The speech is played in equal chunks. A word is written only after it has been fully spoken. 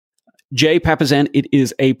Jay Papasan, it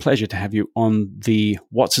is a pleasure to have you on the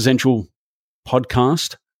What's Essential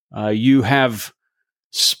podcast. You have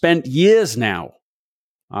spent years now,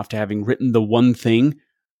 after having written The One Thing,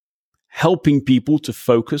 helping people to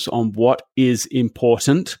focus on what is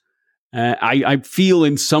important. I feel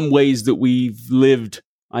in some ways that we've lived,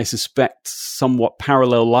 I suspect, somewhat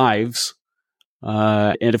parallel lives.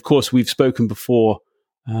 And of course, we've spoken before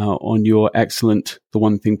on your excellent The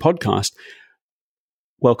One Thing podcast.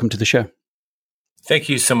 Welcome to the show. Thank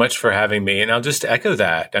you so much for having me. And I'll just echo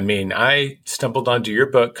that. I mean, I stumbled onto your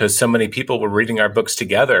book because so many people were reading our books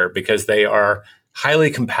together because they are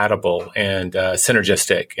highly compatible and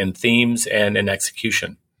synergistic in themes and in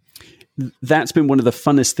execution. That's been one of the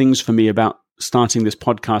funnest things for me about starting this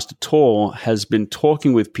podcast at all, has been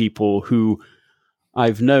talking with people who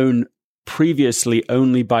I've known previously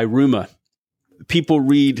only by rumor. People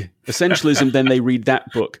read Essentialism, then they read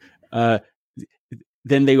that book.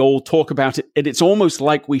 Then they all talk about it. And it's almost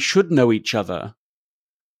like we should know each other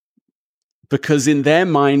because in their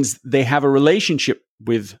minds, they have a relationship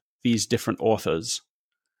with these different authors.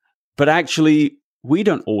 But actually, we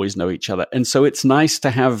don't always know each other. And so it's nice to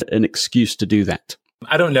have an excuse to do that.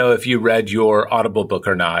 I don't know if you read your Audible book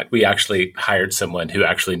or not. We actually hired someone who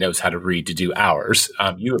actually knows how to read to do ours.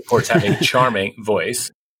 You, of course, have a charming voice.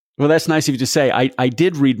 Well, that's nice of you to say. I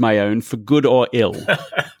did read my own for good or ill.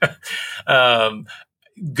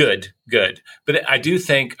 Good. But I do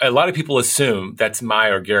think a lot of people assume that's my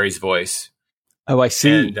or Gary's voice. Oh, I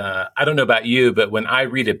see. And I don't know about you, but when I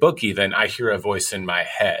read a book even, I hear a voice in my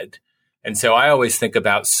head. And so I always think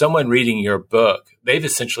about someone reading your book. They've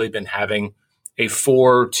essentially been having a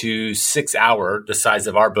 4 to 6 hour, the size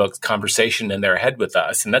of our book, conversation in their head with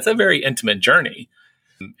us. And that's a very intimate journey.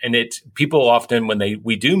 And people often, when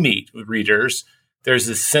we do meet with readers, there's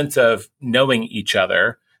this sense of knowing each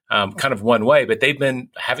other. Kind of one way, but they've been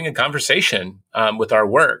having a conversation with our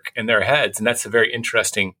work in their heads. And that's a very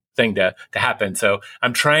interesting thing to happen. So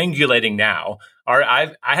I'm triangulating now.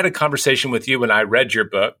 I had a conversation with you when I read your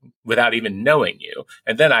book without even knowing you.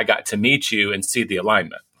 And then I got to meet you and see the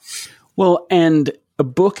alignment. Well, and a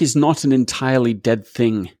book is not an entirely dead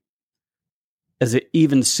thing as it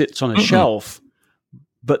even sits on a shelf.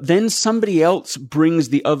 But then somebody else brings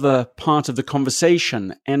the other part of the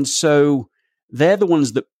conversation. And so they're the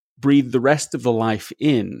ones that breathe the rest of the life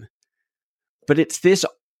in. But it's this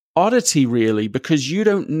oddity, really, because you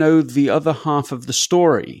don't know the other half of the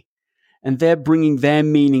story. And they're bringing their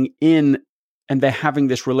meaning in, and they're having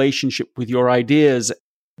this relationship with your ideas.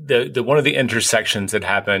 The one of the intersections that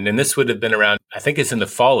happened, and this would have been around, I think it's in the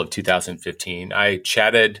fall of 2015, I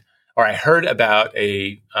heard about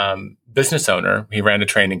a business owner. He ran a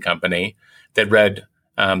training company that read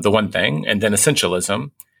The One Thing and then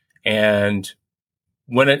Essentialism, and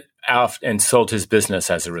went it out and sold his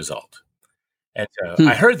business as a result. And so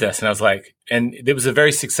I heard this and I was like, and it was a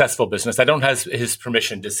very successful business. I don't have his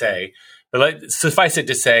permission to say, but suffice it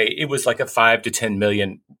to say, it was like a 5 to 10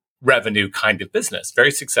 million revenue kind of business,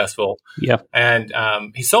 very successful. Yeah. And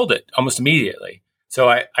he sold it almost immediately. So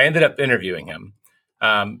I ended up interviewing him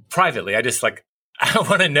privately. I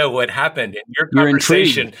want to know what happened in your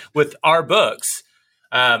conversation with our books.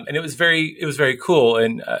 And it was very cool.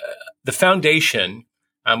 And the foundation,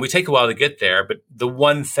 we take a while to get there, but the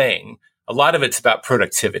one thing, a lot of it's about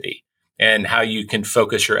productivity and how you can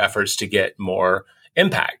focus your efforts to get more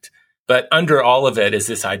impact. But under all of it is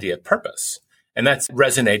this idea of purpose. And that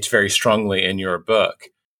resonates very strongly in your book.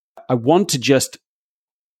 I want to just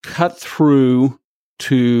cut through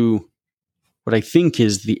to what I think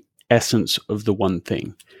is the essence of The One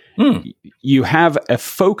Thing. You have a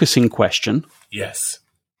focusing question. Yes.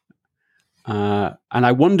 And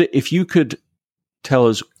I wonder if you could tell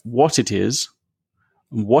us what it is,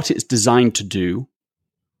 what it's designed to do,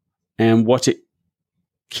 and what it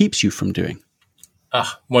keeps you from doing.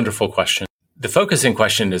 Wonderful question. The focusing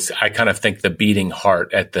question is, I kind of think, the beating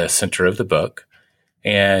heart at the center of the book.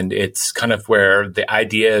 And it's kind of where the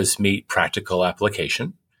ideas meet practical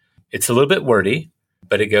application. It's a little bit wordy,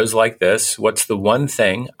 but it goes like this. What's the one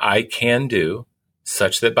thing I can do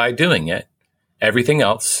such that by doing it, everything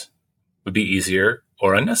else would be easier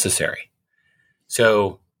or unnecessary?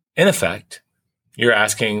 So in effect, you're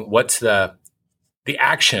asking, what's the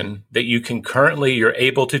action that you're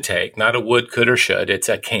able to take, not a would, could, or should, it's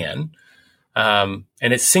a can, and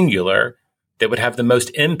it's singular, that would have the most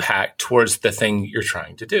impact towards the thing you're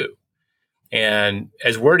trying to do. And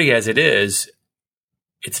as wordy as it is,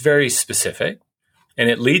 it's very specific, and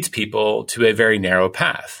it leads people to a very narrow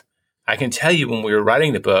path. I can tell you, when we were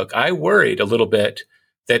writing the book, I worried a little bit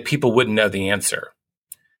that people wouldn't know the answer.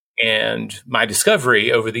 And my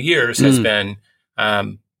discovery over the years has been,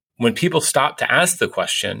 when people stop to ask the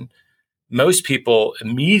question, most people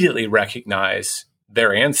immediately recognize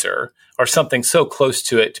their answer or something so close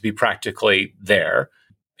to it to be practically there.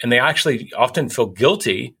 And they actually often feel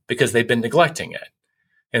guilty because they've been neglecting it.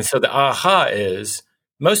 And so the aha is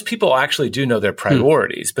most people actually do know their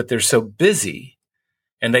priorities, but they're so busy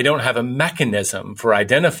and they don't have a mechanism for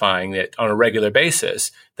identifying it on a regular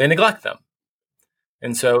basis, they neglect them.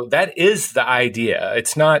 And so that is the idea.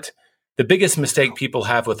 It's not the biggest mistake people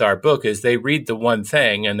have with our book is they read the one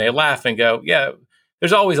thing and they laugh and go, yeah,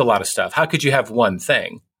 there's always a lot of stuff. How could you have one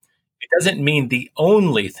thing? It doesn't mean the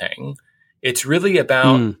only thing. It's really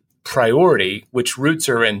about priority, which roots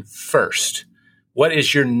are in first. What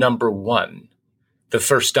is your number one? The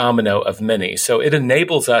first domino of many. So it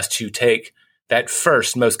enables us to take that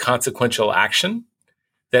first most consequential action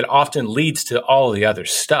that often leads to all the other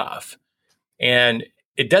stuff. And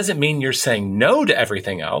it doesn't mean you're saying no to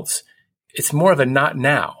everything else. It's more of a not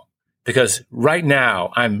now, because right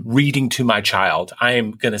now I'm reading to my child. I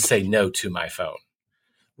am going to say no to my phone.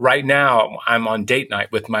 Right now I'm on date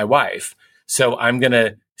night with my wife. So I'm going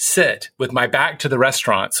to sit with my back to the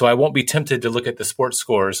restaurant so I won't be tempted to look at the sports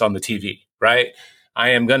scores on the TV, right? I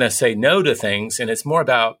am going to say no to things. And it's more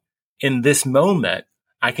about in this moment,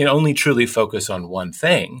 I can only truly focus on one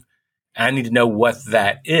thing. I need to know what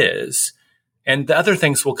that is. And the other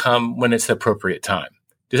things will come when it's the appropriate time.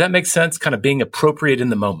 Does that make sense? Kind of being appropriate in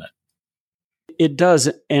the moment. It does.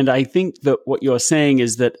 And I think that what you're saying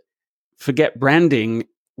is that forget branding.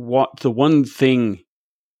 What the one thing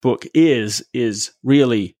book is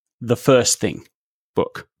really the first thing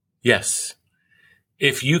book. Yes.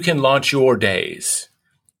 If you can launch your days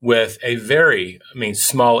with a very,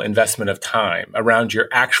 small investment of time around your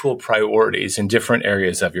actual priorities in different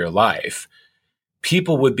areas of your life,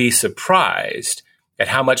 people would be surprised at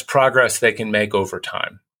how much progress they can make over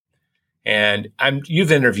time. And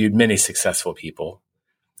you've interviewed many successful people.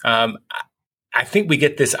 I think we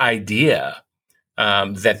get this idea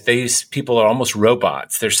that these people are almost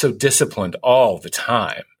robots. They're so disciplined all the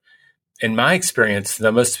time. In my experience,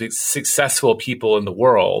 the most successful people in the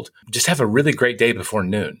world just have a really great day before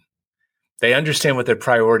noon. They understand what their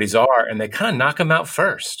priorities are and they kind of knock them out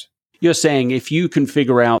first. You're saying if you can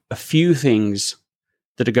figure out a few things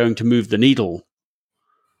that are going to move the needle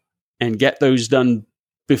and get those done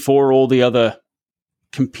before all the other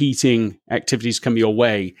competing activities come your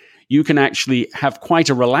way, you can actually have quite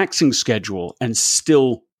a relaxing schedule and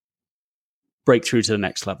still break through to the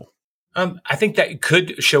next level. I think that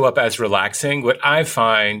could show up as relaxing. What I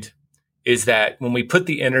find is that when we put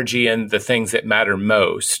the energy in the things that matter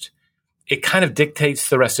most, it kind of dictates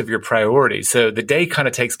the rest of your priorities. So the day kind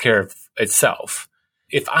of takes care of itself.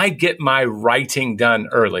 If I get my writing done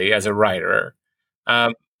early as a writer,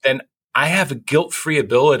 then I have a guilt-free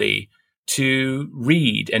ability to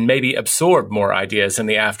read and maybe absorb more ideas in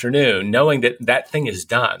the afternoon, knowing that that thing is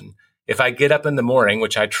done. If I get up in the morning,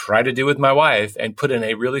 which I try to do with my wife, and put in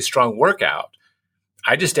a really strong workout,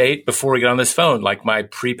 I just ate before we get on this phone, like my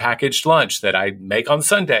prepackaged lunch that I make on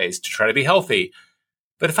Sundays to try to be healthy.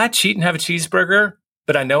 But if I cheat and have a cheeseburger,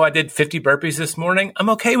 but I know I did 50 burpees this morning, I'm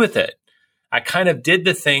okay with it. I kind of did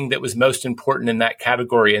the thing that was most important in that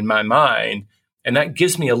category in my mind, and that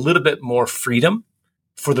gives me a little bit more freedom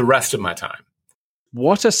for the rest of my time.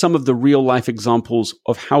 What are some of the real life examples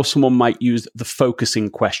of how someone might use the focusing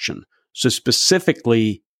question? So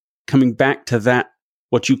specifically, coming back to that,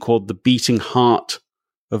 what you called the beating heart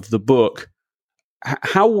of the book,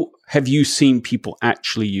 how have you seen people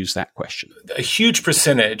actually use that question? A huge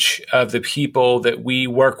percentage of the people that we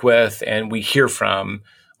work with and we hear from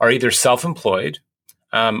are either self-employed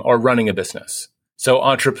or running a business. So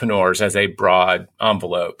entrepreneurs as a broad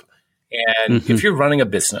envelope. And if you're running a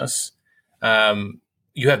business,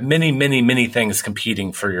 you have many, many, many things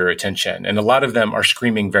competing for your attention. And a lot of them are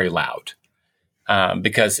screaming very loud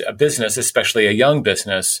because a business, especially a young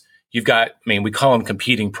business, you've got, we call them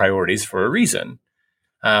competing priorities for a reason.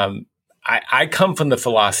 I come from the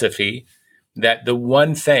philosophy that the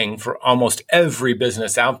one thing for almost every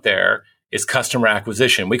business out there is customer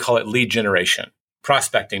acquisition. We call it lead generation,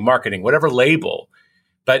 prospecting, marketing, whatever label.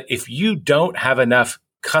 But if you don't have enough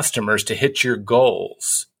customers to hit your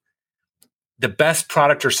goals, the best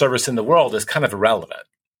product or service in the world is kind of irrelevant.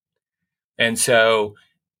 And so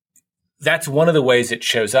that's one of the ways it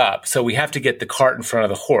shows up. So we have to get the cart in front of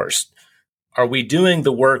the horse. Are we doing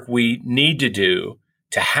the work we need to do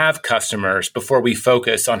to have customers before we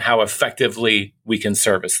focus on how effectively we can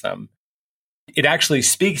service them? It actually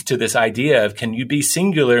speaks to this idea of, can you be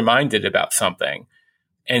singular minded about something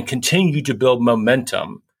and continue to build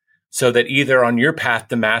momentum so that either on your path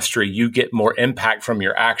to mastery, you get more impact from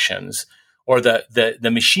your actions, or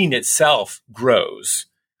the machine itself grows,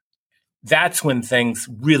 that's when things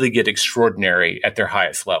really get extraordinary at their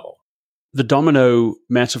highest level. The domino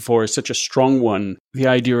metaphor is such a strong one. The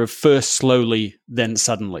idea of first slowly, then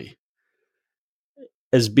suddenly,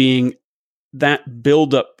 as being that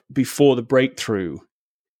build-up before the breakthrough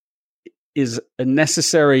is a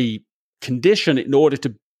necessary condition in order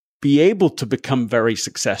to be able to become very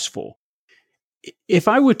successful. If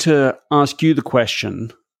I were to ask you the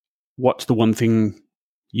question, what's the one thing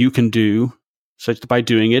you can do such that by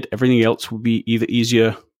doing it, everything else would be either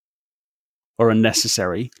easier or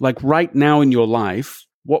unnecessary? Like right now in your life,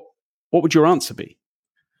 what would your answer be?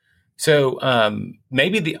 So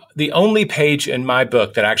maybe the only page in my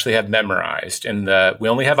book that I actually have memorized, and we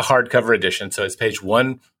only have a hardcover edition, so it's page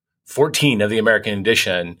 114 of the American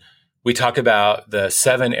edition. We talk about the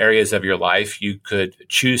 7 areas of your life you could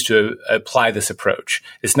choose to apply this approach.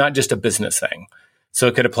 It's not just a business thing. So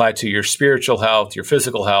it could apply to your spiritual health, your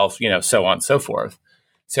physical health, so on and so forth.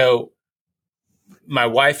 So my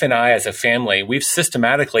wife and I as a family, we've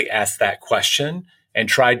systematically asked that question and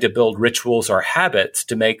tried to build rituals or habits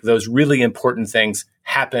to make those really important things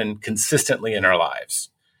happen consistently in our lives.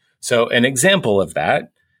 So an example of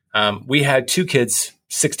that, we had 2 kids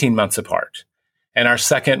 16 months apart, and our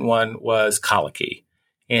second one was colicky.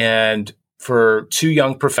 And for 2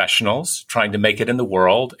 young professionals trying to make it in the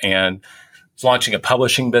world and launching a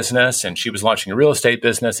publishing business, and she was launching a real estate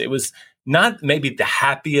business, it was not maybe the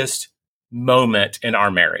happiest moment in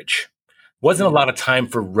our marriage. Wasn't a lot of time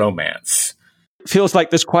for romance. Feels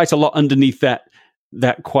like there's quite a lot underneath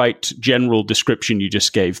that quite general description you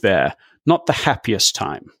just gave there. Not the happiest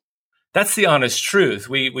time. That's the honest truth.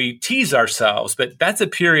 We tease ourselves, but that's a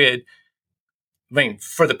period,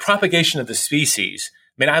 for the propagation of the species.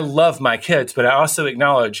 I love my kids, but I also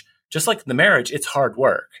acknowledge, just like the marriage, it's hard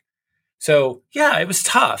work. So yeah, it was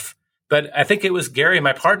tough. But I think it was Gary,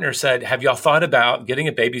 my partner, said, have y'all thought about getting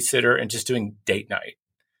a babysitter and just doing date night?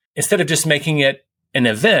 Instead of just making it an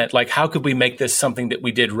event, like how could we make this something that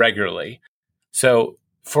we did regularly? So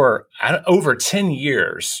for over 10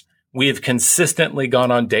 years, we have consistently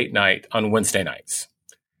gone on date night on Wednesday nights.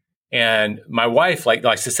 And my wife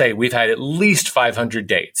likes to say we've had at least 500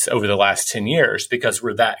 dates over the last 10 years because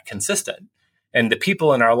we're that consistent. And the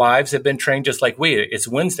people in our lives have been trained just like it's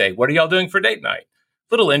Wednesday. What are y'all doing for date night?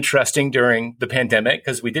 Little interesting during the pandemic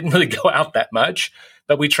because we didn't really go out that much,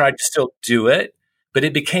 but we tried to still do it. But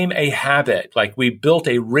it became a habit. Like we built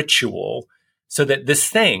a ritual so that this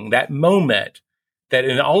thing, that moment, that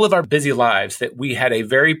in all of our busy lives, that we had a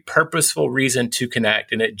very purposeful reason to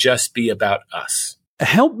connect and it just be about us.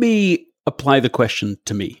 Help me apply the question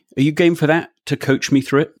to me. Are you game for that, to coach me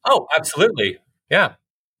through it? Oh, absolutely. Yeah.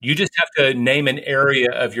 You just have to name an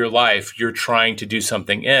area of your life you're trying to do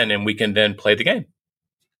something in, and we can then play the game.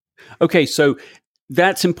 Okay, so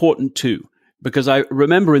that's important too, because I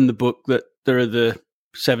remember in the book that there are the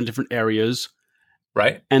 7 different areas.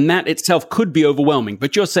 Right. And that itself could be overwhelming.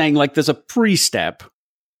 But you're saying like there's a pre-step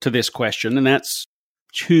to this question, and that's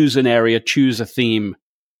choose an area, choose a theme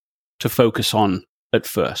to focus on at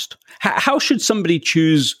first. How should somebody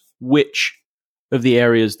choose which of the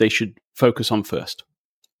areas they should focus on first?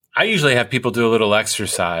 I usually have people do a little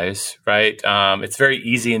exercise, right? It's very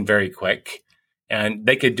easy and very quick. And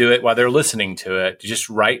they could do it while they're listening to it. Just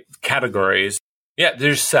write categories. Yeah,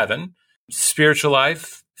 there's 7. Spiritual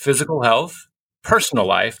life, physical health, personal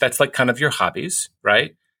life. That's like kind of your hobbies,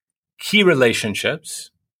 right? Key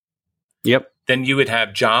relationships. Yep. Then you would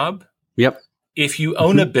have job. Yep. If you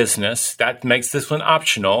own a business, that makes this one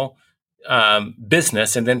optional.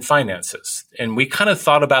 Business and then finances. And we kind of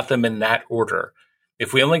thought about them in that order.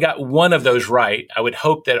 If we only got one of those right, I would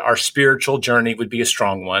hope that our spiritual journey would be a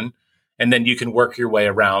strong one. And then you can work your way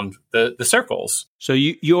around the circles. So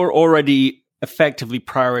you're already effectively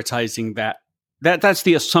prioritizing that. That's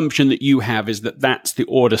the assumption that you have, is that that's the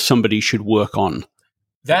order somebody should work on.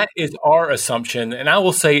 That is our assumption. And I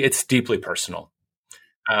will say it's deeply personal.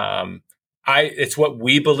 It's what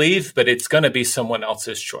we believe, but it's going to be someone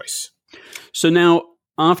else's choice. So now,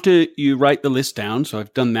 after you write the list down, so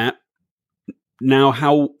I've done that. Now,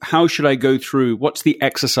 how should I go through? What's the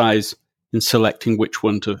exercise in selecting which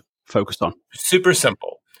one to focus on? Super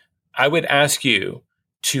simple. I would ask you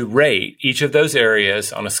to rate each of those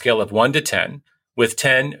areas on a scale of 1 to 10, with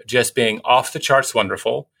 10 just being off the charts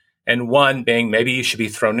wonderful, and 1 being maybe you should be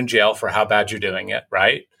thrown in jail for how bad you're doing it,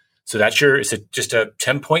 right? So that's just a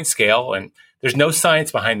 10-point scale, and there's no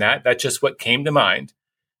science behind that. That's just what came to mind.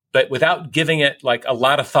 But without giving it like a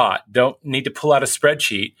lot of thought, don't need to pull out a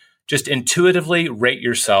spreadsheet, just intuitively rate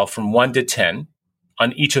yourself from 1 to 10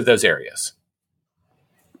 on each of those areas.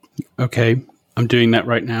 Okay, I'm doing that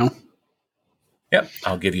right now. Yep.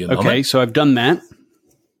 I'll give you a Okay, moment. so I've done that.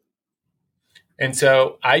 And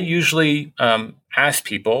so I usually ask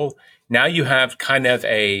people, now you have kind of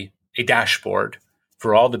a dashboard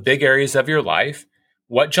for all the big areas of your life.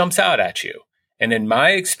 What jumps out at you? And in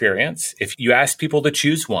my experience, if you ask people to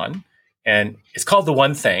choose one, and it's called the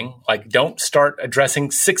one thing, like don't start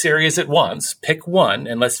addressing 6 areas at once, pick one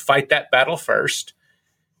and let's fight that battle first.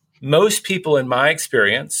 Most people in my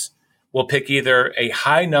experience will pick either a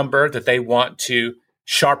high number that they want to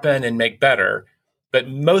sharpen and make better, but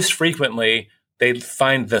most frequently they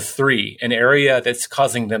find the 3, an area that's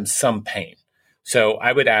causing them some pain. So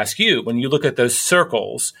I would ask you, when you look at those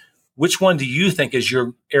circles, which one do you think is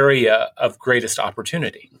your area of greatest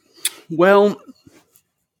opportunity? Well,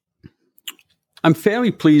 I'm fairly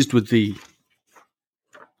pleased with the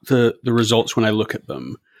results when I look at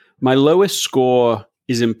them. My lowest score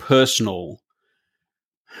is in personal,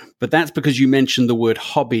 but that's because you mentioned the word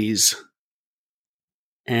hobbies.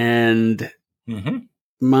 And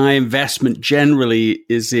my investment generally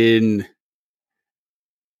is in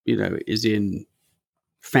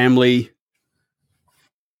family,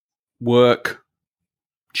 work,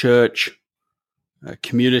 church,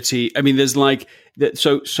 community. I mean, there's like that.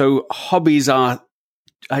 So hobbies are,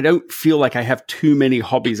 I don't feel like I have too many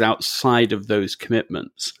hobbies outside of those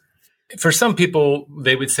commitments. For some people,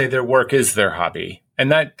 they would say their work is their hobby.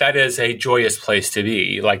 And that is a joyous place to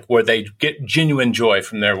be, like where they get genuine joy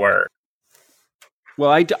from their work. Well,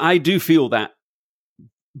 I do feel that,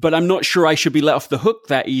 but I'm not sure I should be let off the hook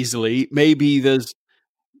that easily. Maybe there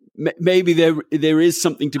is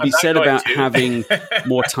something to be said about having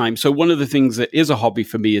more time. So one of the things that is a hobby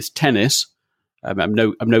for me is tennis. I'm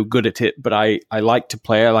no good at it, but I like to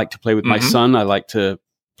play. I like to play with my son. I like to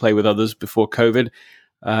play with others before COVID.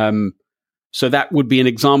 So that would be an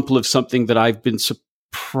example of something that I've been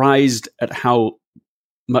surprised at how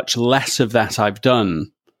much less of that I've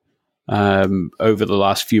done over the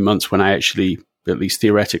last few months when I actually, at least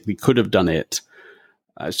theoretically, could have done it.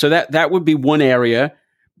 So that would be one area.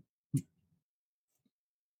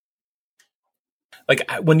 Like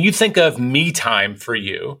when you think of me time for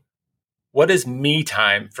you, what is me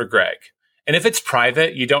time for Greg? And if it's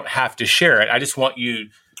private, you don't have to share it. I just want you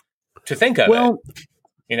to think of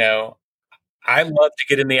it. I love to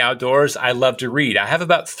get in the outdoors. I love to read. I have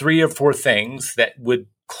about 3 or 4 things that would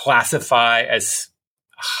classify as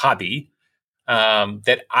a hobby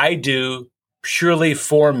that I do purely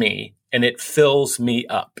for me, and it fills me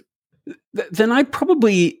up. Then I'd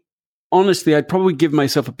probably give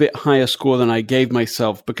myself a bit higher score than I gave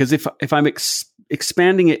myself, because if I'm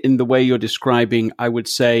expanding it in the way you're describing, I would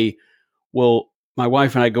say, well, my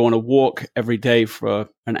wife and I go on a walk every day for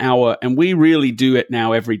an hour, and we really do it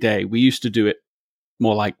now every day. We used to do it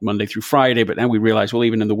more like Monday through Friday, but now we realize, well,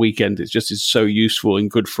 even in the weekend, it's just is so useful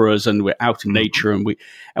and good for us, and we're out in nature, and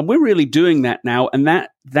we're really doing that now, and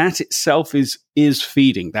that itself is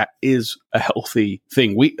feeding. That is a healthy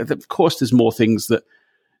thing. Of course, there's more things that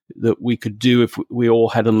we could do if we all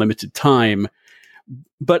had unlimited time,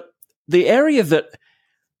 but the area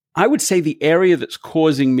that's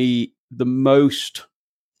causing me the most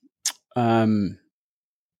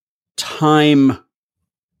time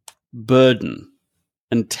burden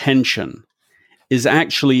and tension is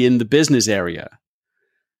actually in the business area.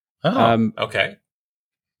 Okay.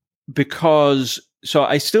 Because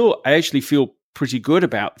I actually feel pretty good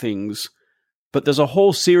about things, but there's a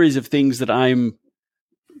whole series of things that I'm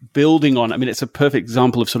building on. I mean, it's a perfect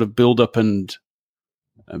example of sort of build up and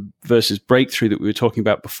versus breakthrough that we were talking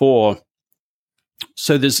about before.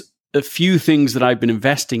 So there's a few things that I've been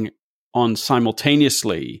investing on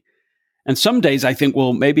simultaneously. And some days I think,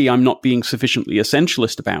 well, maybe I'm not being sufficiently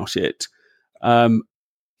essentialist about it.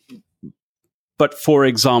 But for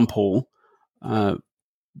example, you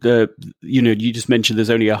just mentioned there's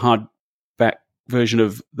only a hardback version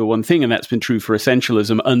of the one thing, and that's been true for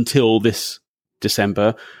essentialism until this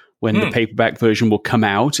December, when the paperback version will come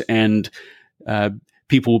out, and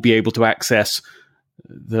people will be able to access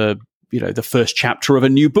the first chapter of a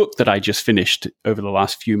new book that I just finished over the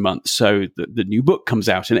last few months. So the new book comes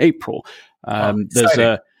out in April.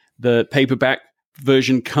 The paperback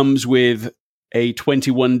version comes with a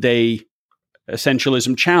 21-day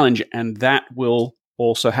essentialism challenge, and that will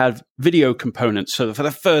also have video components. So for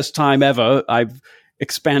the first time ever, I've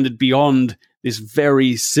expanded beyond this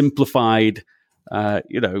very simplified, I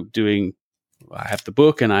have the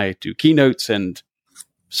book and I do keynotes and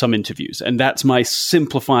some interviews, and that's my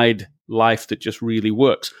simplified life that just really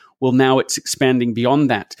works. Well, now it's expanding beyond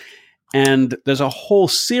that. And there's a whole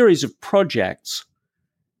series of projects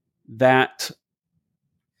that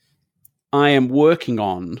I am working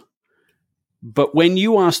on. But when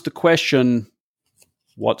you ask the question,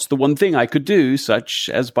 what's the one thing I could do, such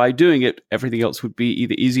as by doing it, everything else would be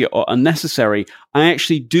either easier or unnecessary. I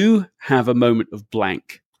actually do have a moment of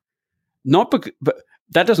blank. But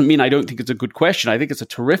that doesn't mean I don't think it's a good question. I think it's a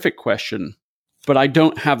terrific question, but I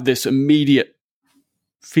don't have this immediate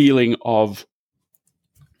feeling of,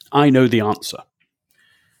 I know the answer.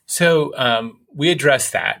 So we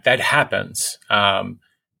address that. That happens.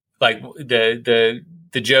 Like the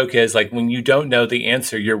joke is like when you don't know the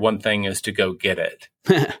answer, your one thing is to go get it.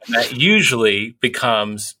 That usually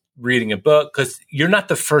becomes reading a book because you're not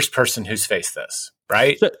the first person who's faced this,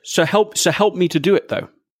 right? So help me to do it though.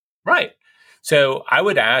 Right. So I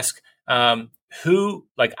would ask who,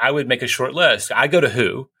 like I would make a short list. I go to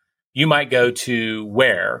who, you might go to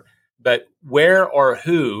where, but where or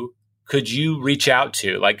who could you reach out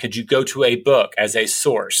to? Like, could you go to a book as a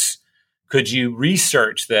source? Could you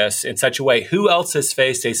research this in such a way? Who else has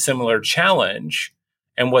faced a similar challenge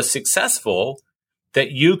and was successful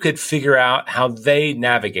that you could figure out how they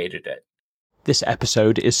navigated it? This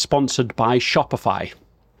episode is sponsored by Shopify.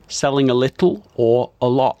 Selling a little or a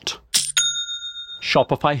lot.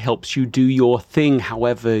 Shopify helps you do your thing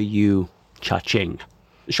however you cha-ching.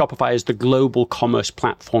 Shopify is the global commerce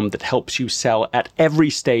platform that helps you sell at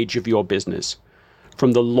every stage of your business.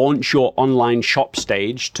 From the launch your online shop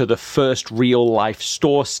stage to the first real life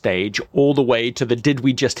store stage, all the way to the did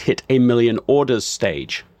we just hit 1 million orders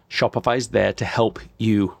stage. Shopify's there to help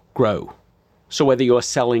you grow. So whether you're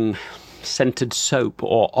selling scented soap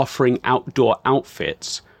or offering outdoor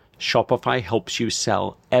outfits, Shopify helps you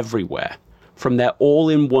sell everywhere. From their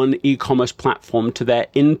all-in-one e-commerce platform to their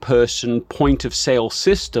in-person point-of-sale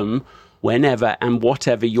system, whenever and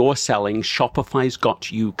whatever you're selling, Shopify's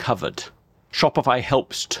got you covered. Shopify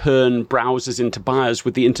helps turn browsers into buyers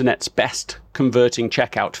with the internet's best converting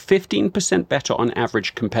checkout, 15% better on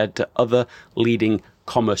average compared to other leading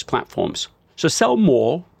commerce platforms. So sell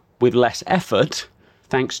more with less effort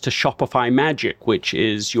thanks to Shopify Magic, which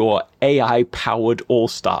is your AI-powered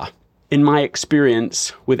all-star. In my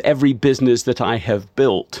experience with every business that I have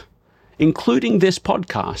built, including this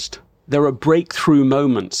podcast, there are breakthrough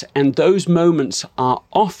moments, and those moments are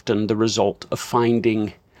often the result of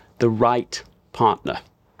finding the right partner.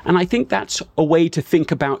 And I think that's a way to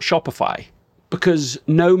think about Shopify, because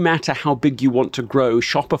no matter how big you want to grow,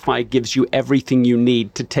 Shopify gives you everything you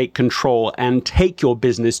need to take control and take your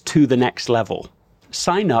business to the next level.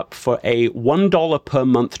 Sign up for a $1 per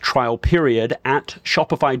month trial period at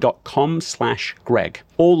shopify.com/Greg,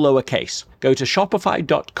 all lowercase. Go to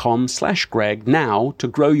shopify.com/Greg now to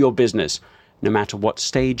grow your business, no matter what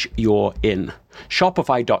stage you're in.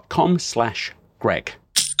 Shopify.com/Greg.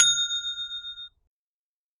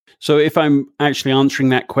 So if I'm actually answering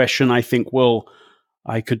that question, I think, well,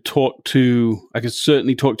 I could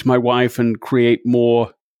certainly talk to my wife and create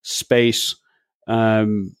more space,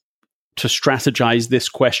 to strategize this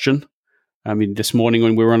question. I mean, this morning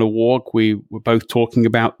when we were on a walk, we were both talking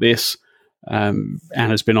about this.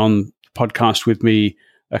 Anna's been on the podcast with me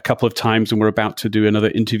a couple of times, and we're about to do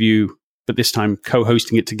another interview, but this time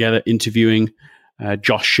co-hosting it together, interviewing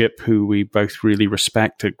Josh Shipp, who we both really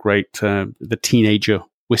respect, the teenager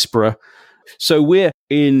whisperer. So we're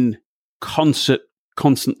in concert,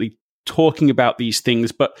 constantly talking about these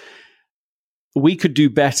things, but we could do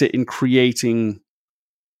better in creating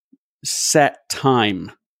set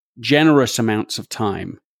time, generous amounts of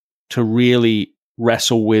time to really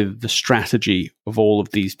wrestle with the strategy of all of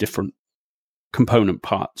these different component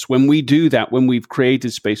parts. When we do that, when we've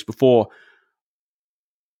created space before,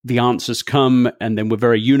 the answers come, and then we're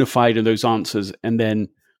very unified in those answers. And then,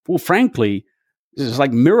 well, frankly, it's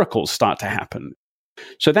like miracles start to happen.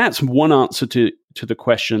 So that's one answer to the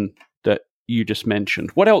question that you just mentioned.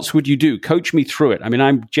 What else would you do? Coach me through it. I mean,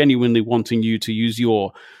 I'm genuinely wanting you to use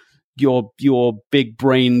your big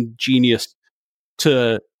brain genius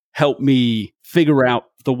to help me figure out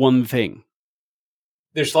the one thing.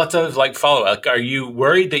 There's lots of follow-up. Are you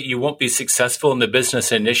worried that you won't be successful in the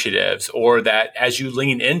business initiatives, or that as you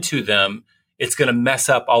lean into them, it's going to mess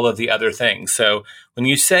up all of the other things? So when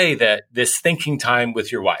you say that this thinking time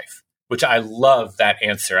with your wife, which I love that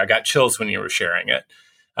answer, I got chills when you were sharing it,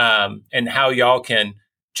 and how y'all can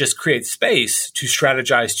just create space to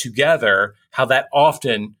strategize together, how that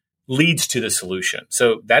often leads to the solution.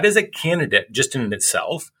 So that is a candidate just in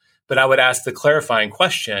itself. But I would ask the clarifying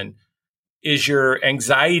question, is your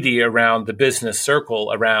anxiety around the business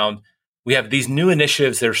circle around, we have these new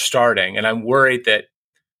initiatives that are starting, and I'm worried that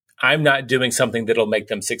I'm not doing something that'll make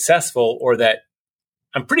them successful, or that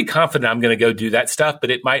I'm pretty confident I'm going to go do that stuff, but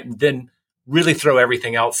it might then really throw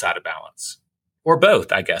everything else out of balance? Or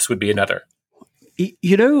both, I guess, would be another.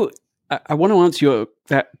 I want to answer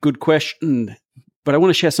that good question But I want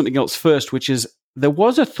to share something else first, which is there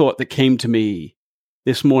was a thought that came to me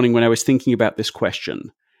this morning when I was thinking about this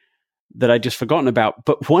question that I'd just forgotten about.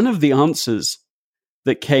 But one of the answers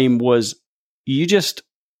that came was, you just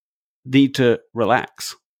need to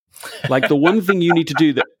relax. Like the one thing you need to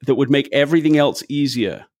do that would make everything else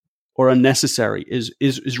easier or unnecessary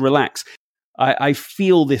is relax. I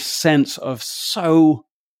feel this sense of so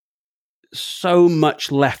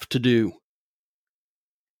much left to do.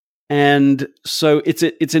 And so it's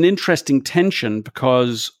an interesting tension,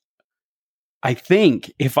 because I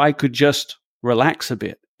think if I could just relax a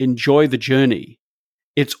bit, enjoy the journey,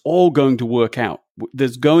 it's all going to work out.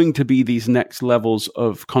 There's going to be these next levels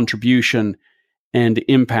of contribution and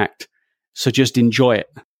impact. So just enjoy it.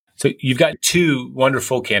 So you've got two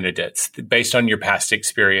wonderful candidates based on your past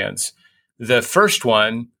experience. The first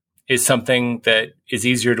one is something that is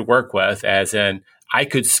easier to work with, as in I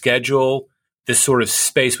could schedule this sort of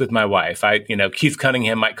space with my wife. Keith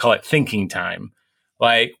Cunningham might call it thinking time,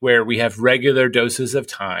 like where we have regular doses of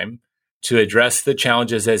time to address the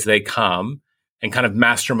challenges as they come and kind of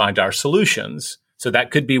mastermind our solutions. So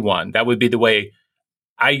that could be one. That would be the way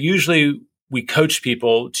we coach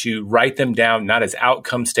people to write them down, not as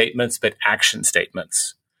outcome statements, but action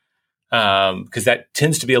statements. Because that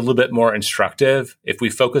tends to be a little bit more instructive. If we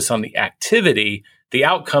focus on the activity, the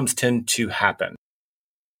outcomes tend to happen.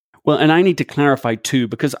 Well, and I need to clarify too,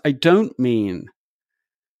 because I don't mean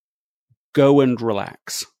go and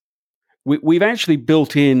relax. We've actually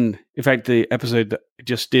built in fact, the episode that I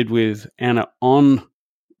just did with Anna on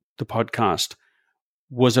the podcast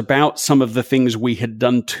was about some of the things we had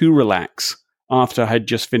done to relax after I had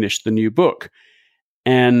just finished the new book.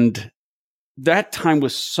 And that time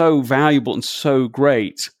was so valuable and so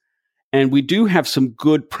great. And we do have some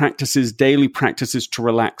good practices, daily practices to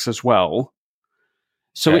relax as well.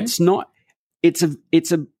 So okay.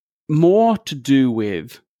 it's a more to do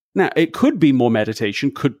with, now it could be more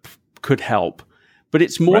meditation, could help, but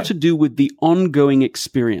it's more to do with the ongoing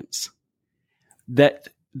experience that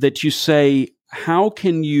you say, how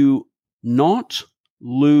can you not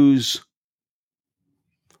lose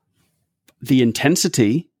the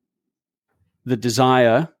intensity, the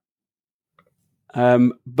desire,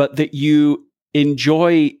 but that you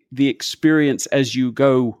enjoy the experience as you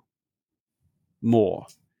go more.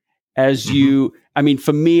 As you,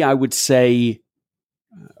 for me, I would say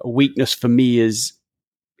a weakness for me is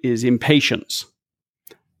impatience.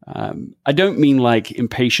 I don't mean like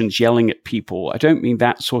impatience yelling at people. I don't mean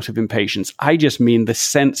that sort of impatience. I just mean the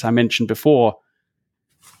sense I mentioned before,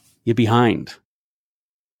 you're behind.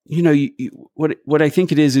 What I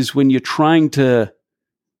think it is when you're trying to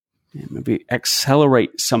maybe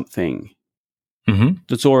accelerate something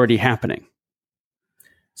that's already happening.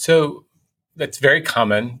 So that's very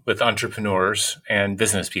common with entrepreneurs and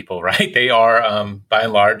business people, right? They are, by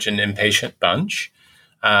and large, an impatient bunch.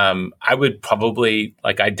 I would probably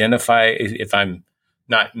identify, if I'm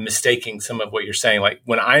not mistaking some of what you're saying, like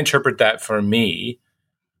when I interpret that for me,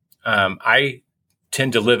 I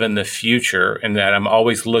tend to live in the future in that I'm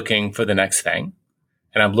always looking for the next thing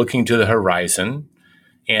and I'm looking to the horizon.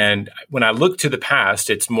 And when I look to the past,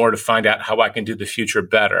 it's more to find out how I can do the future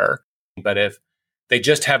better. But if they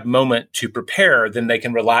just have moment to prepare, then they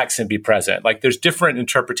can relax and be present. Like there's different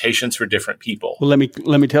interpretations for different people. Well, let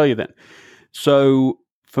me tell you then. So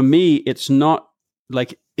for me, it's not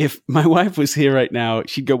like, if my wife was here right now,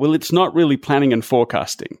 she'd go, well, it's not really planning and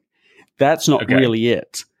forecasting. That's not really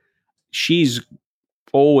it. She's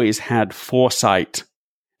always had foresight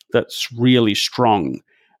that's really strong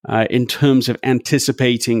in terms of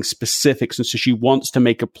anticipating specifics. And so she wants to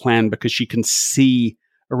make a plan because she can see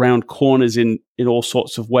around corners in all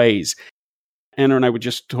sorts of ways. Anna and I were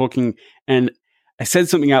just talking, and I said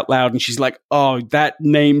something out loud, and she's like, oh, that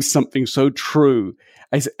names something so true.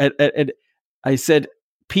 I said,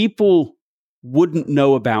 people wouldn't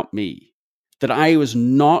know about me that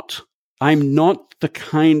I'm not the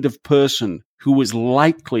kind of person who was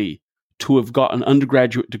likely to have got an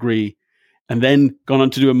undergraduate degree and then gone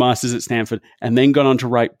on to do a master's at Stanford and then gone on to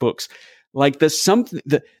write books. Like there's something,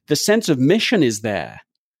 the sense of mission is there,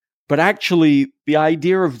 but actually the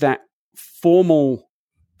idea of that formal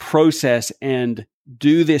process and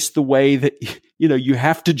do this the way that, you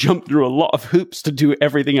have to jump through a lot of hoops to do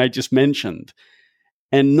everything I just mentioned.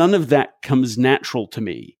 And none of that comes natural to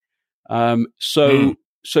me. So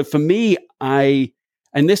for me,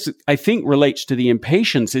 and this I think relates to the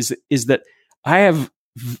impatience is that I have,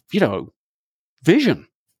 vision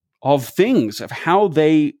of things, of how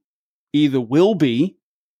they either will be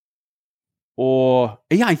or,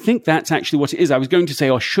 I think that's actually what it is. I was going to say,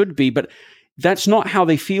 or should be, but that's not how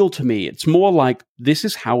they feel to me. It's more like, this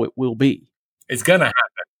is how it will be. It's going to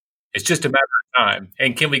happen. It's just a matter of time.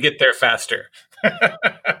 And can we get there faster?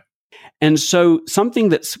 And so something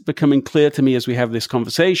that's becoming clear to me as we have this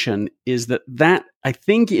conversation is that I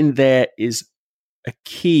think in there is a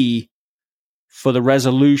key for the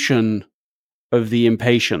resolution of the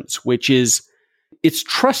impatience, which is it's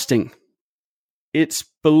trusting, it's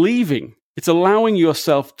believing, it's allowing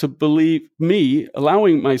yourself to believe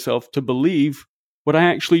allowing myself to believe what I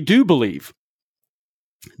actually do believe.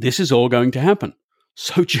 This is all going to happen.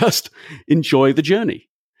 So just enjoy the journey.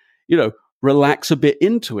 Relax a bit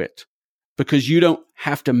into it, because you don't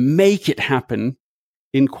have to make it happen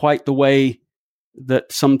in quite the way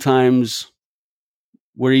that sometimes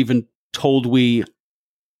we're even told we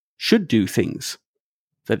should do things.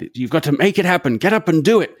 That you've got to make it happen, get up and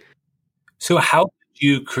do it. So how could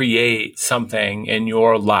you create something in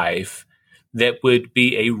your life that would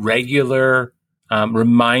be a regular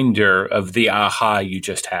reminder of the aha you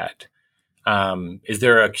just had? Is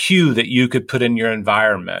there a cue that you could put in your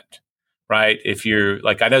environment? Right? If you're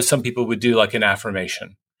like, I know some people would do like an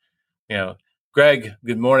affirmation, Greg,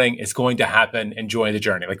 good morning. It's going to happen. Enjoy the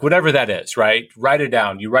journey. Like whatever that is, right? Write it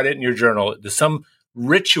down. You write it in your journal. There's some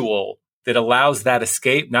ritual that allows that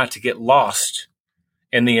escape not to get lost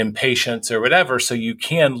in the impatience or whatever. So you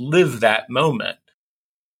can live that moment.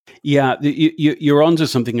 Yeah. You're onto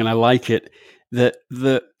something, and I like it.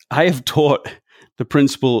 I have taught the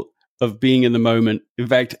principle of being in the moment. In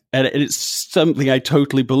fact, and it's something I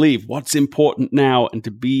totally believe. What's important now, and to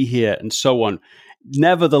be here, and so on.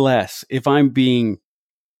 Nevertheless, if I'm being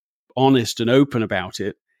honest and open about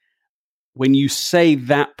it, when you say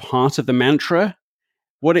that part of the mantra,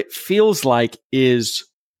 what it feels like is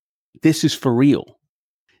this is for real.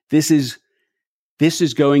 This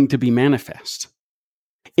is going to be manifest.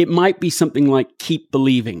 It might be something like keep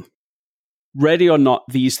believing. Ready or not,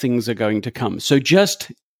 these things are going to come. So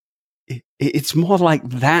it's more like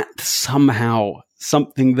that somehow,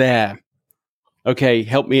 something there. Okay,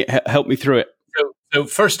 help me through it. So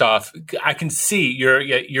first off, I can see you're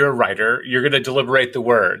a writer. You're going to deliberate the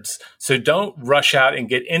words. So don't rush out and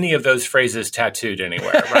get any of those phrases tattooed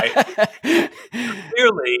anywhere, right?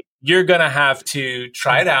 Clearly, you're going to have to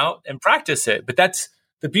try it out and practice it. But that's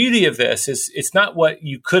the beauty of this is it's not what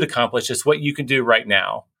you could accomplish. It's what you can do right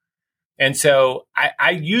now. And so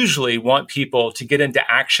I usually want people to get into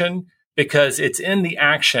action, because it's in the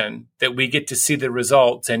action that we get to see the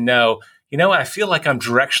results and know, I feel like I'm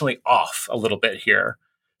directionally off a little bit here.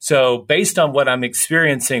 So based on what I'm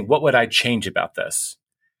experiencing, what would I change about this?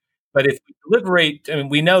 But if we deliberate,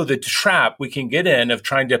 we know the trap we can get in of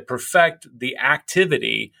trying to perfect the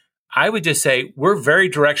activity. I would just say we're very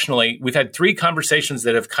directionally. We've had 3 conversations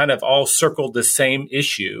that have kind of all circled the same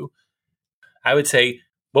issue. I would say,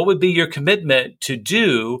 what would be your commitment to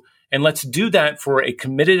do? And let's do that for a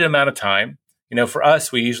committed amount of time. For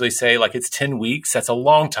us, we usually say like it's 10 weeks. That's a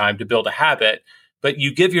long time to build a habit. But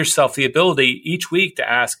you give yourself the ability each week to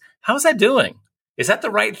ask, how's that doing? Is that the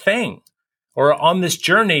right thing? Or on this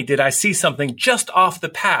journey, did I see something just off the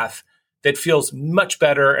path that feels much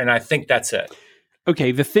better? And I think that's it.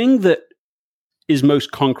 Okay, the thing that is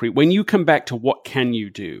most concrete, when you come back to what can you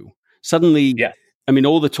do, suddenly, yeah.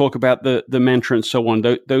 All the talk about the mantra and so on,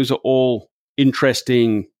 those are all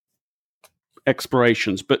interesting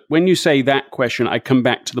explorations. But when you say that question, I come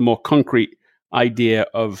back to the more concrete idea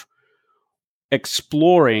of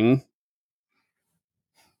exploring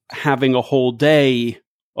having a whole day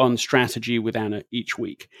on strategy with Anna each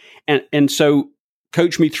week. And so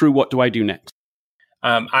coach me through, what do I do next?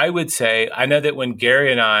 I would say, I know that when Gary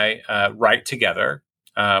and I write together,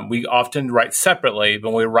 we often write separately.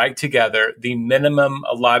 But when we write together, the minimum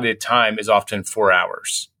allotted time is often 4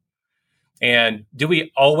 hours. And do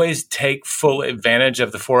we always take full advantage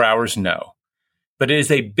of the 4 hours? No. But it is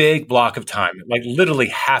a big block of time, like literally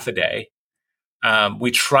half a day.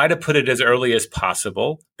 We try to put it as early as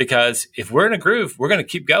possible, because if we're in a groove, we're going to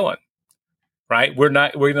keep going, right? We're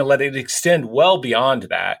going to let it extend well beyond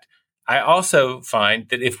that. I also find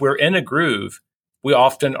that if we're in a groove, we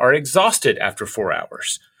often are exhausted after 4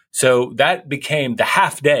 hours. So that became the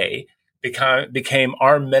half day became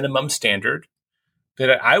our minimum standard.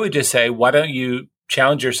 But I would just say, why don't you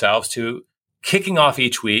challenge yourselves to kicking off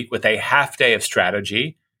each week with a half day of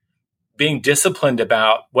strategy, being disciplined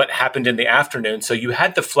about what happened in the afternoon. So you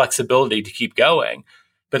had the flexibility to keep going.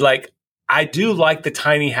 But I do like the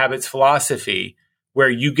tiny habits philosophy, where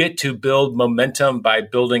you get to build momentum by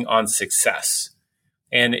building on success.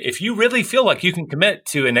 And if you really feel like you can commit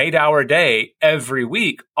to an 8-hour day every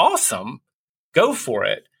week, awesome, go for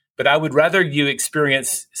it. But I would rather you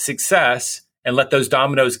experience success and let those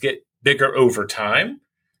dominoes get bigger over time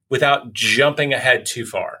without jumping ahead too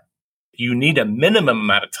far. you need a minimum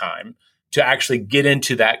amount of time to actually get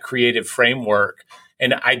into that creative framework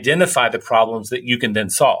and identify the problems that you can then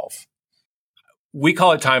solve. We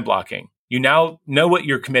call it time blocking. You now know what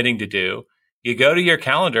you're committing to do. You go to your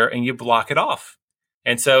calendar and you block it off.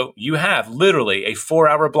 And so you have literally a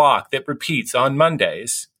 4-hour block that repeats on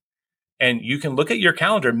Mondays. And you can look at your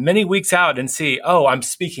calendar many weeks out and see, oh, I'm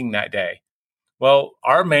speaking that day. Well,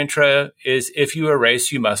 our mantra is if you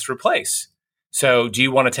erase, you must replace. So do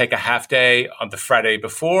you want to take a half day on the Friday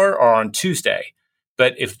before or on Tuesday?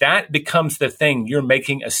 But if that becomes the thing you're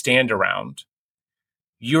making a stand around,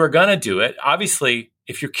 you are going to do it. Obviously,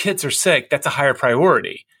 if your kids are sick, that's a higher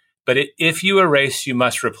priority. But if you erase, you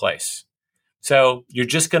must replace. So you're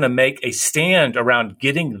just going to make a stand around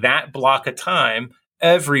getting that block of time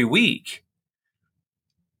every week.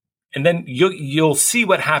 And then you'll see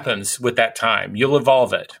what happens with that time. You'll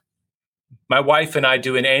evolve it. My wife and I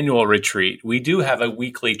do an annual retreat. We do have a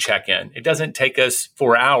weekly check-in. It doesn't take us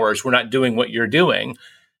 4 hours. We're not doing what you're doing,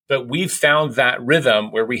 but we've found that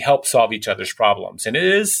rhythm where we help solve each other's problems. And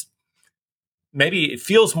maybe it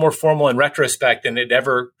feels more formal in retrospect than it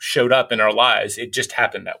ever showed up in our lives. It just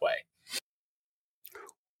happened that way.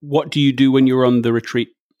 What do you do when you're on the retreat?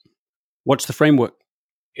 What's the framework?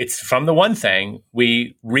 It's from the one thing.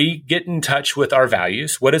 We get in touch with our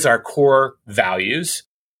values. What is our core values?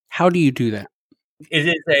 How do you do that? It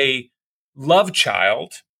is a love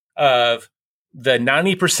child of the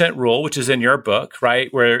 90% rule, which is in your book, right?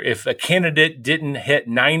 Where if a candidate didn't hit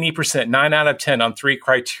 90%, 9 out of 10 on 3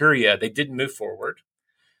 criteria, they didn't move forward.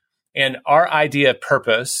 And our idea of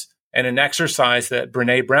purpose and an exercise that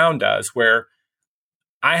Brene Brown does, where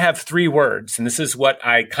I have 3 words, and this is what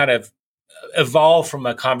I kind of evolved from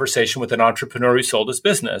a conversation with an entrepreneur who sold his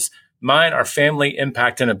business. Mine are family,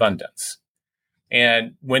 impact, and abundance.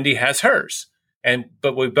 And Wendy has hers.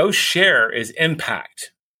 But we both share is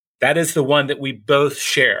impact. That is the one that we both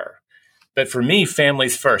share. But for me,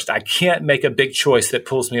 family's first. I can't make a big choice that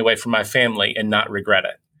pulls me away from my family and not regret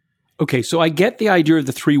it. Okay, so I get the idea of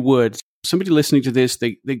the 3 words. Somebody listening to this,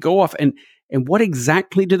 they go off and what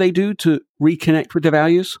exactly do they do to reconnect with their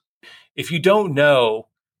values? If you don't know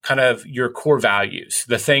kind of your core values,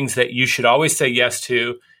 the things that you should always say yes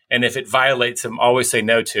to, and if it violates them, always say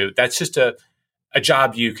no to, that's just a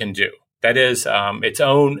job you can do. That is its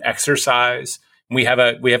own exercise. We have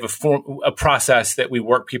a process that we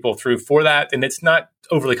work people through for that, and it's not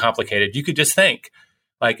overly complicated. You could just think,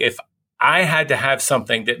 like, if I had to have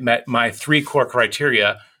something that met my 3 core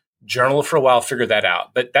criteria, journal for a while, figure that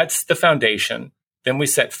out. But that's the foundation. Then we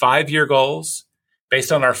set 5-year goals.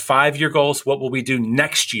 Based on our 5-year goals, what will we do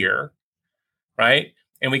next year, right?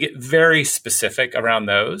 And we get very specific around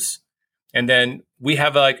those. And then we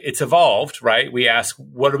have it's evolved, right? We ask,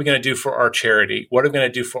 what are we going to do for our charity? What are we going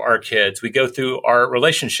to do for our kids? We go through our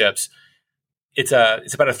relationships. It's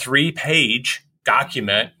about a 3-page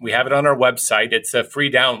document. We have it on our website. It's a free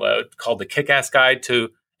download called the Kick-Ass Guide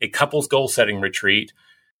to a Couples Goal Setting Retreat.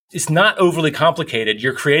 It's not overly complicated.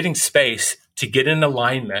 You're creating space to get in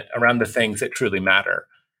alignment around the things that truly matter.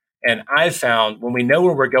 And I've found when we know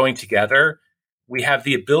where we're going together, we have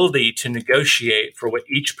the ability to negotiate for what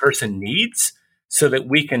each person needs so that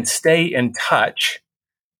we can stay in touch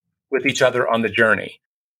with each other on the journey.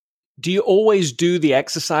 Do you always do the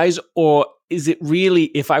exercise, or is it really,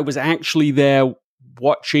 if I was actually there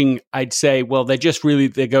watching, I'd say, well, they're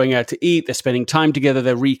going out to eat, they're spending time together,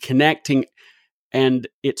 they're reconnecting, and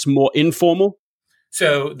it's more informal?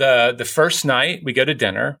 So the first night we go to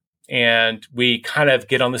dinner and we kind of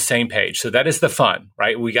get on the same page. So that is the fun,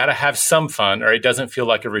 right? We got to have some fun or it doesn't feel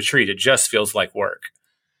like a retreat. It just feels like work.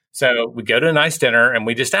 So we go to a nice dinner and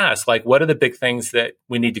we just ask, what are the big things that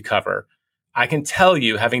we need to cover? I can tell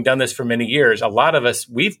you, having done this for many years, a lot of us,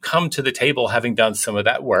 we've come to the table having done some of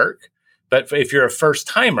that work. But if you're a first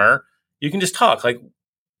timer, you can just talk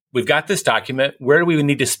we've got this document. Where do we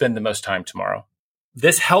need to spend the most time tomorrow?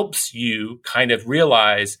 This helps you kind of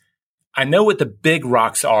realize, I know what the big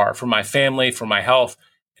rocks are for my family, for my health.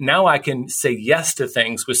 Now I can say yes to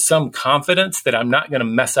things with some confidence that I'm not going to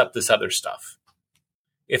mess up this other stuff.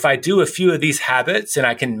 If I do a few of these habits and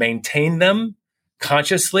I can maintain them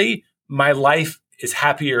consciously, my life is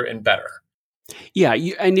happier and better. Yeah,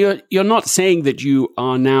 you're not saying that you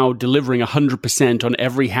are now delivering 100% on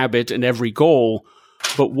every habit and every goal,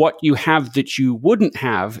 but what you have that you wouldn't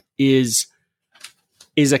have is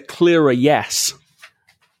a clearer yes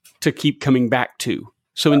to keep coming back to.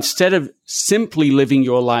 So instead of simply living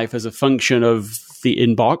your life as a function of the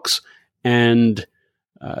inbox and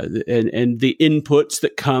the inputs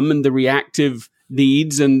that come and the reactive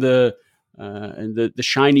needs and the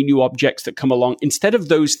shiny new objects that come along, instead of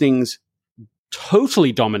those things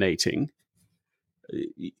totally dominating,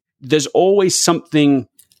 there's always something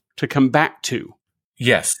to come back to.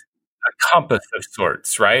 Yes, a compass of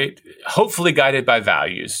sorts, right? Hopefully guided by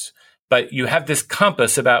values. But you have this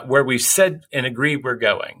compass about where we've said and agreed we're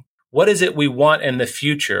going. What is it we want in the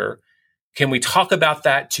future? Can we talk about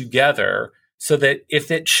that together so that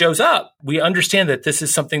if it shows up, we understand that this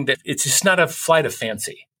is something that it's just not a flight of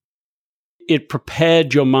fancy. It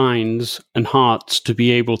prepared your minds and hearts to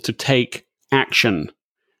be able to take action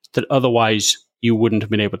that otherwise you wouldn't have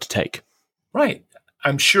been able to take. Right.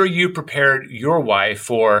 I'm sure you prepared your wife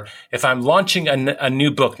for, if I'm launching a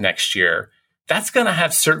new book next year, that's going to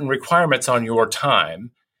have certain requirements on your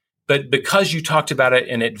time. But because you talked about it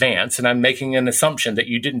in advance, and I'm making an assumption that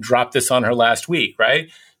you didn't drop this on her last week,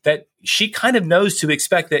 right? That she kind of knows to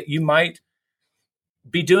expect that you might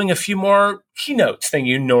be doing a few more keynotes than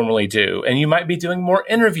you normally do. And you might be doing more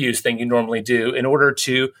interviews than you normally do in order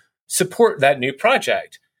to support that new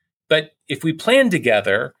project. But if we plan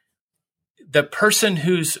together, the person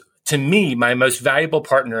who's, to me, my most valuable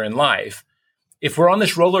partner in life, if we're on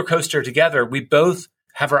this roller coaster together, we both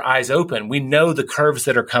have our eyes open. We know the curves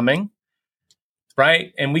that are coming,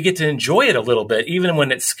 right? And we get to enjoy it a little bit, even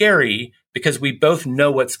when it's scary, because we both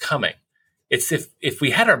know what's coming. It's if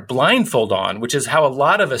we had our blindfold on, which is how a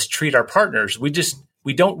lot of us treat our partners, we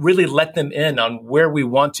don't really let them in on where we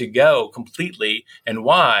want to go completely and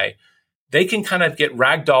why. They can kind of get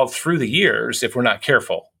ragdolled through the years if we're not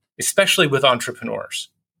careful, especially with entrepreneurs.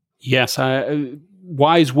 Yes,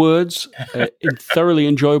 wise words, thoroughly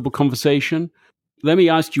enjoyable conversation. Let me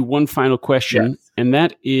ask you one final question, yes. And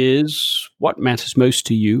that is, what matters most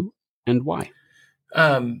to you and why?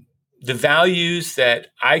 The values that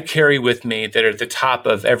I carry with me that are at the top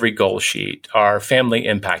of every goal sheet are family,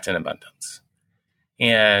 impact, and abundance.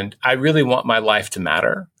 And I really want my life to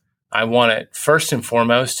matter. I want it first and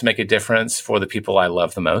foremost to make a difference for the people I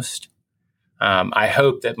love the most. I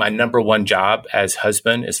hope that my number one job as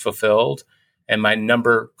husband is fulfilled and my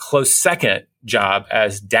number close second job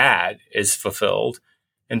as dad is fulfilled.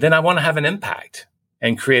 And then I want to have an impact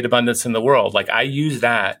and create abundance in the world. Like, I use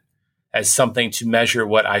that as something to measure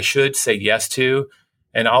what I should say yes to,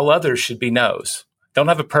 and all others should be no's. Don't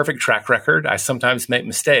have a perfect track record. I sometimes make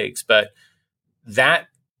mistakes, but that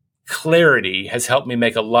clarity has helped me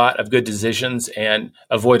make a lot of good decisions and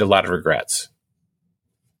avoid a lot of regrets.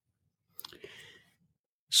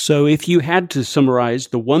 So if you had to summarize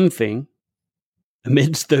the one thing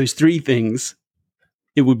amidst those three things,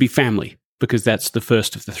 it would be family, because that's the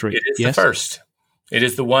first of the three. It is the first. It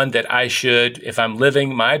is the one that I should, if I'm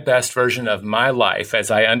living my best version of my life as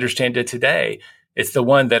I understand it today, it's the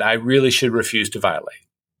one that I really should refuse to violate.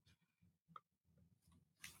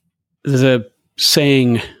 There's a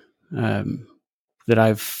saying that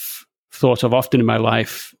I've thought of often in my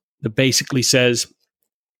life that basically says,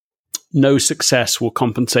 no success will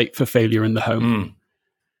compensate for failure in the home.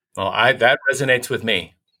 Well, that resonates with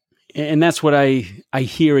me. And that's what I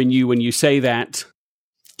hear in you when you say that.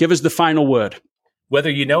 Give us the final word. Whether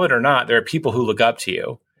you know it or not, there are people who look up to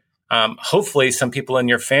you. Hopefully some people in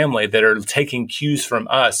your family that are taking cues from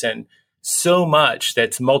us, and so much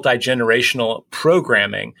that's multi-generational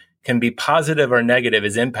programming can be positive or negative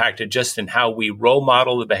is impacted just in how we role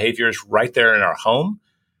model the behaviors right there in our home.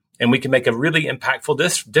 And we can make a really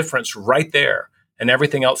impactful difference right there. And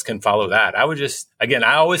everything else can follow that. I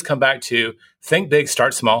always come back to think big,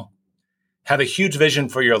 start small, have a huge vision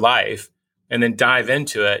for your life, and then dive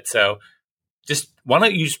into it. So just why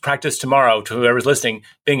don't you just practice tomorrow, to whoever's listening,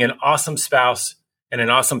 being an awesome spouse and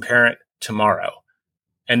an awesome parent tomorrow.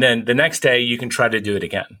 And then the next day you can try to do it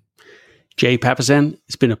again. Jay Papasan,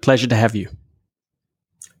 it's been a pleasure to have you.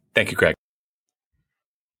 Thank you, Greg.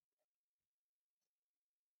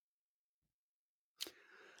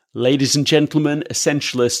 Ladies and gentlemen,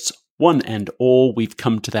 essentialists, one and all, we've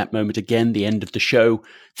come to that moment again, the end of the show.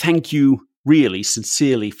 Thank you really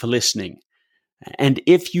sincerely for listening. And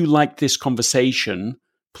if you like this conversation,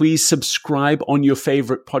 please subscribe on your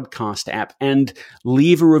favorite podcast app and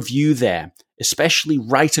leave a review there, especially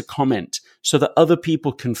write a comment so that other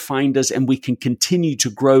people can find us and we can continue to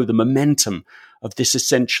grow the momentum of this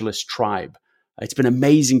essentialist tribe. It's been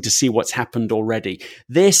amazing to see what's happened already.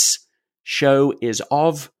 This show is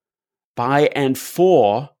of, by, and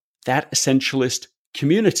for that essentialist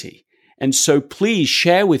community. And so please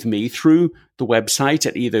share with me through the website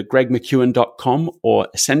at either gregmckeown.com or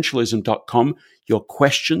essentialism.com your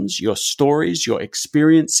questions, your stories, your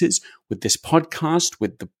experiences with this podcast,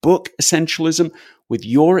 with the book Essentialism, with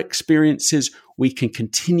your experiences. We can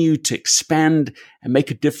continue to expand and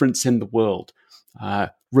make a difference in the world.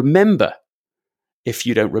 Remember, if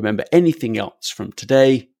you don't remember anything else from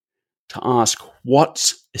today, to ask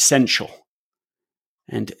what's essential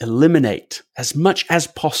and eliminate as much as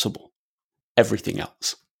possible everything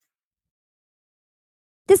else.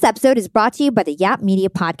 This episode is brought to you by the Yap Media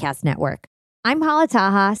Podcast Network. I'm Hala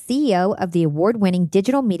Taha, CEO of the award-winning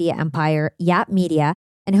digital media empire, Yap Media,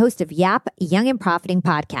 and host of Yap Young and Profiting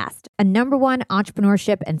Podcast, a #1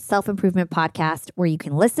 entrepreneurship and self-improvement podcast where you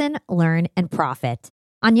can listen, learn, and profit.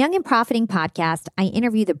 On Young and Profiting Podcast, I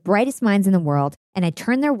interview the brightest minds in the world, and I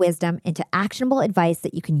turn their wisdom into actionable advice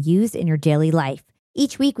that you can use in your daily life.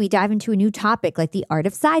 Each week, we dive into a new topic like the art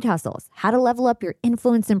of side hustles, how to level up your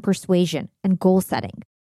influence and persuasion, and goal setting.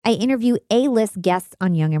 I interview A-list guests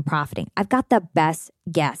on Young and Profiting. I've got the best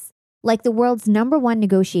guests, like the world's #1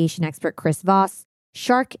 negotiation expert, Chris Voss,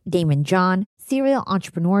 Shark Damon John, serial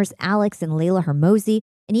entrepreneurs Alex and Layla Hermosi,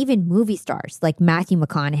 and even movie stars like Matthew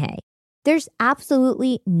McConaughey. There's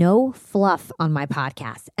absolutely no fluff on my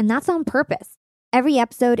podcast, and that's on purpose. Every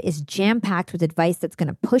episode is jam-packed with advice that's going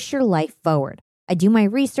to push your life forward. I do my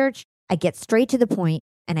research, I get straight to the point,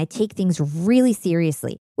 and I take things really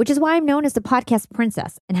seriously, which is why I'm known as the podcast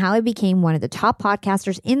princess and how I became one of the top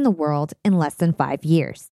podcasters in the world in less than 5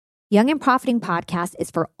 years. Young and Profiting Podcast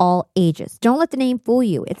is for all ages. Don't let the name fool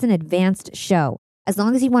you. It's an advanced show. As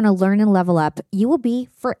long as you want to learn and level up, you will be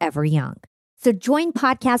forever young. So join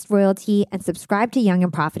Podcast Royalty and subscribe to Young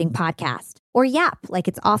and Profiting Podcast, or YAP, like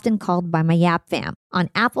it's often called by my YAP fam, on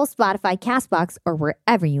Apple, Spotify, CastBox, or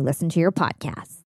wherever you listen to your podcasts.